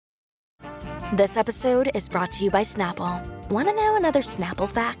This episode is brought to you by Snapple. Want to know another Snapple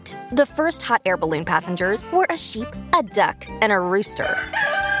fact? The first hot air balloon passengers were a sheep, a duck, and a rooster.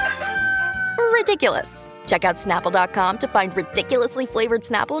 Ridiculous. Check out Snapple.com to find ridiculously flavored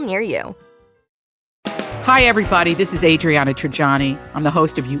Snapple near you. Hi, everybody. This is Adriana Trajani. I'm the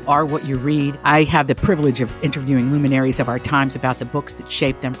host of You Are What You Read. I have the privilege of interviewing luminaries of our times about the books that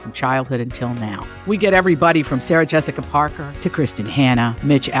shaped them from childhood until now. We get everybody from Sarah Jessica Parker to Kristen Hanna,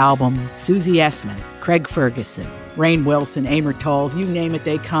 Mitch Albom, Susie Essman, Craig Ferguson, Rainn Wilson, Amor Tolls, you name it,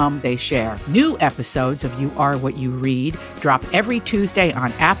 they come, they share. New episodes of You Are What You Read drop every Tuesday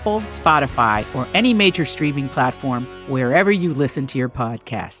on Apple, Spotify, or any major streaming platform wherever you listen to your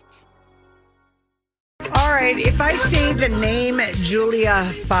podcasts. All right, if I say the name Julia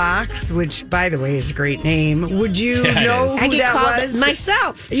Fox, which, by the way, is a great name, would you know who that was?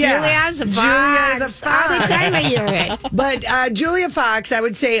 Myself. Yeah. Julia's a Fox. All the time I hear it. But Julia Fox, I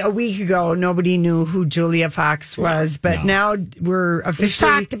would say a week ago, nobody knew who Julia Fox was. But now we're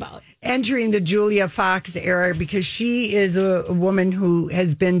officially talked about entering the Julia Fox era because she is a woman who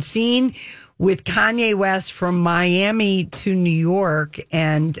has been seen with Kanye West from Miami to New York.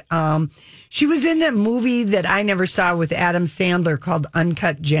 And she was in a movie that I never saw with Adam Sandler called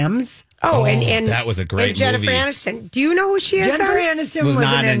Uncut Gems. And that was a great and Jennifer movie. Aniston. Do you know who she is? Jennifer Aniston was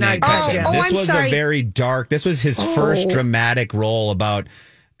not in Uncut Gems. This I'm was sorry. a very dark. This was his first dramatic role about.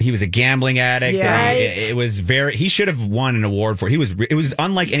 He was a gambling addict. Yeah. And it was very. He should have won an award for. It was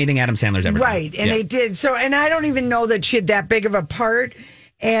unlike anything Adam Sandler's ever done. Right, and they did. So, and I don't even know that she had that big of a part.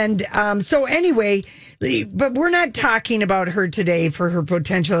 And so anyway, but we're not talking about her today for her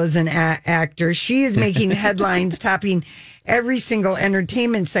potential as an actor. She is making headlines, topping every single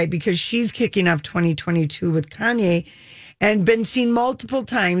entertainment site because she's kicking off 2022 with Kanye and been seen multiple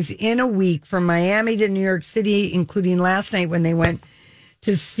times in a week from Miami to New York City, including last night when they went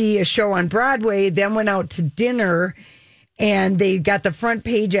to see a show on Broadway, then went out to dinner. And they got the front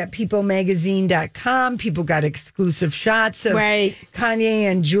page at peoplemagazine.com. People got exclusive shots of Kanye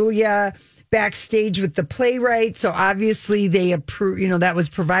and Julia backstage with the playwright. So obviously they approve, that was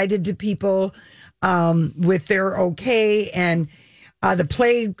provided to people with their okay. And the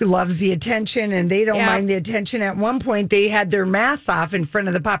play loves the attention and they don't mind the attention. At one point, they had their masks off in front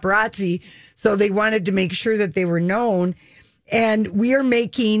of the paparazzi. So they wanted to make sure that they were known. And we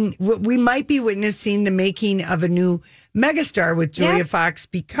might be witnessing the making of a new megastar with Julia Fox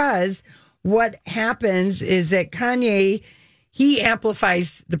because what happens is that Kanye, he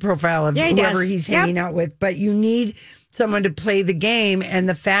amplifies the profile of whoever he's hanging out with, but you need someone to play the game. And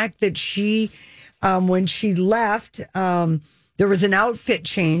the fact that she, when she left, there was an outfit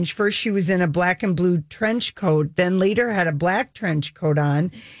change. First, she was in a black and blue trench coat, then later had a black trench coat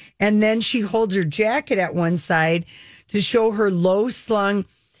on. And then she holds her jacket at one side to show her low-slung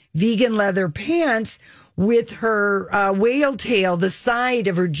vegan leather pants with her whale tail, the side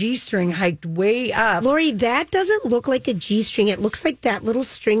of her G-string hiked way up. Lori, that doesn't look like a G-string. It looks like that little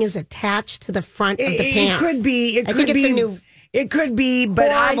string is attached to the front of the pants. It could be. It could be, but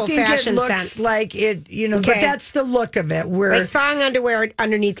I think it looks like it, but that's the look of it. Like thong underwear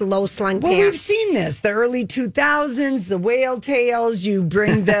underneath the low slung pants. Well, we've seen this. The early 2000s, the whale tails, you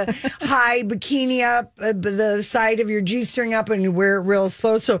bring the high bikini up, the side of your G-string up and you wear it real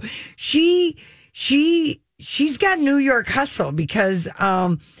slow. So she's got New York hustle because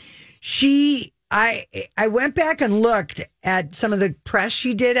I went back and looked at some of the press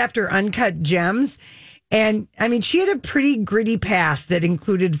she did after Uncut Gems. And I mean, she had a pretty gritty past that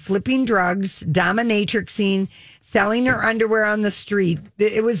included flipping drugs, dominatrixing, selling her underwear on the street.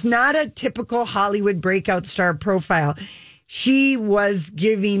 It was not a typical Hollywood breakout star profile. She was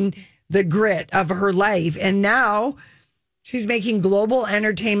giving the grit of her life. And now she's making global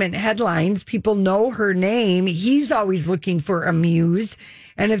entertainment headlines. People know her name. He's always looking for a muse.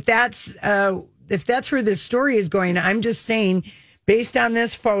 And if that's where this story is going, I'm just saying, based on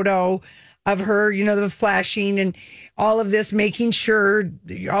this photo of her, the flashing and all of this, making sure,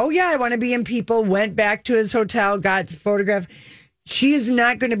 I want to be in People, went back to his hotel, got photographed. She is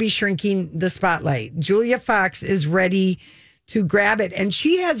not going to be shrinking the spotlight. Julia Fox is ready to grab it. And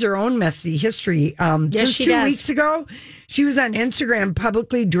she has her own messy history. Just 2 weeks ago, she was on Instagram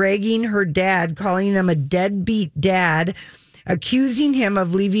publicly dragging her dad, calling him a deadbeat dad, accusing him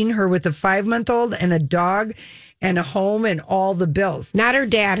of leaving her with a 5-month-old and a dog and a home and all the bills. Not her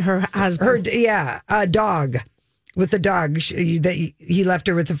dad, her husband. A dog. With the dog. He left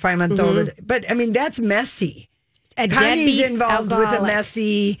her with a 5-month-old. But, I mean, that's messy. Kanye's involved with a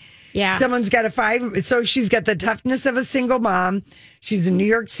messy Yeah. Someone's got a 5. So she's got the toughness of a single mom. She's a New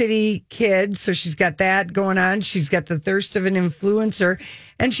York City kid. So she's got that going on. She's got the thirst of an influencer.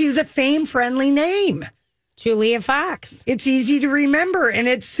 And she's a fame-friendly name. Julia Fox. It's easy to remember and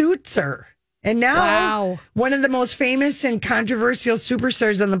it suits her. And now Wow. one of the most famous and controversial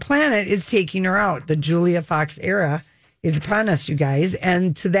superstars on the planet is taking her out. The Julia Fox era is upon us, you guys.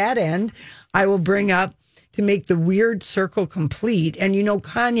 And to that end, I will bring up to make the weird circle complete. And you know,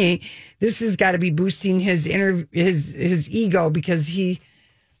 Kanye, this has got to be boosting his ego because he's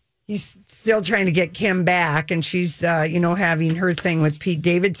still trying to get Kim back, and she's having her thing with Pete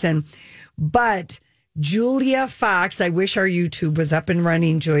Davidson. But Julia Fox, I wish our YouTube was up and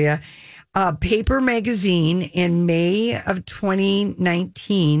running, Julia. Paper Magazine in May of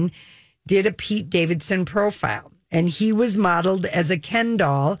 2019 did a Pete Davidson profile, and he was modeled as a Ken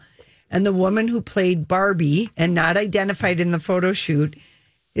doll. And the woman who played Barbie and not identified in the photo shoot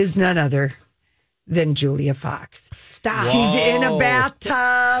is none other than Julia Fox. Stop. She's in a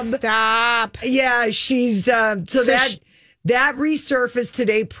bathtub. Stop. Yeah, she's that resurfaced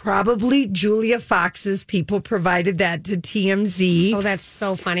today. Probably Julia Fox's people provided that to TMZ. Oh, that's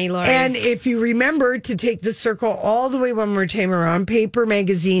so funny, Laura. And if you remember, to take the circle all the way one more time around, Paper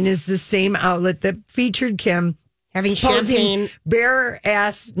Magazine is the same outlet that featured Kim having posing champagne bare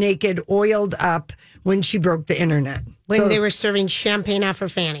ass naked, oiled up when she broke the internet. when they were serving champagne off her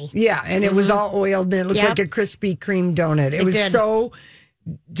fanny. Yeah, and it was all oiled and it looked Yep. like a Krispy Kreme donut. It was did. so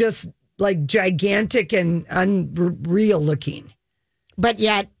just like gigantic and unreal looking. But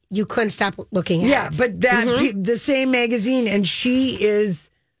yet you couldn't stop looking at Yeah, it. but that the same magazine, and she's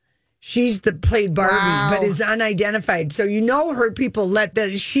the played Barbie, Wow. but is unidentified. So her people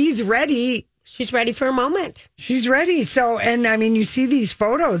she's ready. She's ready for a moment. She's ready. So, and I mean, you see these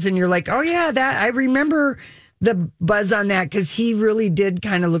photos and you're like, oh yeah, I remember the buzz on that because he really did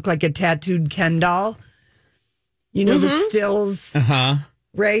kind of look like a tattooed Ken doll. The stills,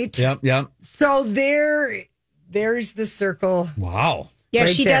 right? Yep. So there's the circle. Wow. Yeah,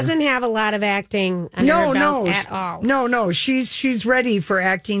 Right she there. doesn't have a lot of acting under her belt at all. No. She's ready for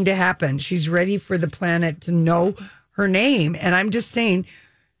acting to happen. She's ready for the planet to know her name. And I'm just saying,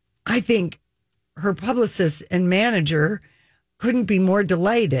 I think her publicist and manager couldn't be more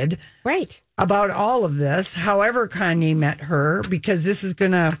delighted Right. about all of this. However, Kanye met her, because this is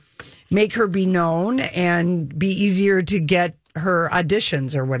going to make her be known and be easier to get her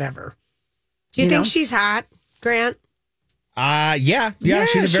auditions or whatever. Do you think know? she's hot, Grant? Yeah.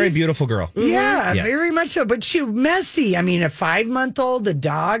 She's a very beautiful girl. Yeah, Yes. very much so. But she's messy. I mean, a 5-month-old, a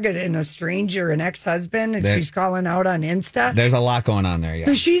dog, and a stranger, an ex-husband, and she's calling out on Insta. There's a lot going on there. Yeah.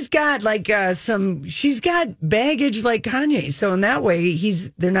 So she's got she's got baggage like Kanye. So in that way,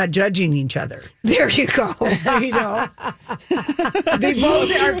 they're not judging each other. There you go. They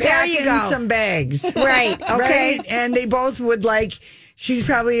both are There you packing go. some bags. Right. Okay. Right? And they both would she's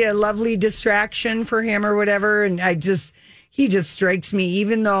probably a lovely distraction for him or whatever. And he just strikes me,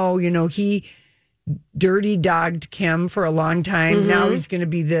 even though, he dirty dogged Kim for a long time. Now he's going to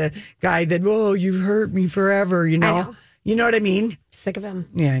be the guy that, you've hurt me forever, know. You know what I mean? Sick of him.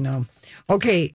 Yeah, I know. Okay,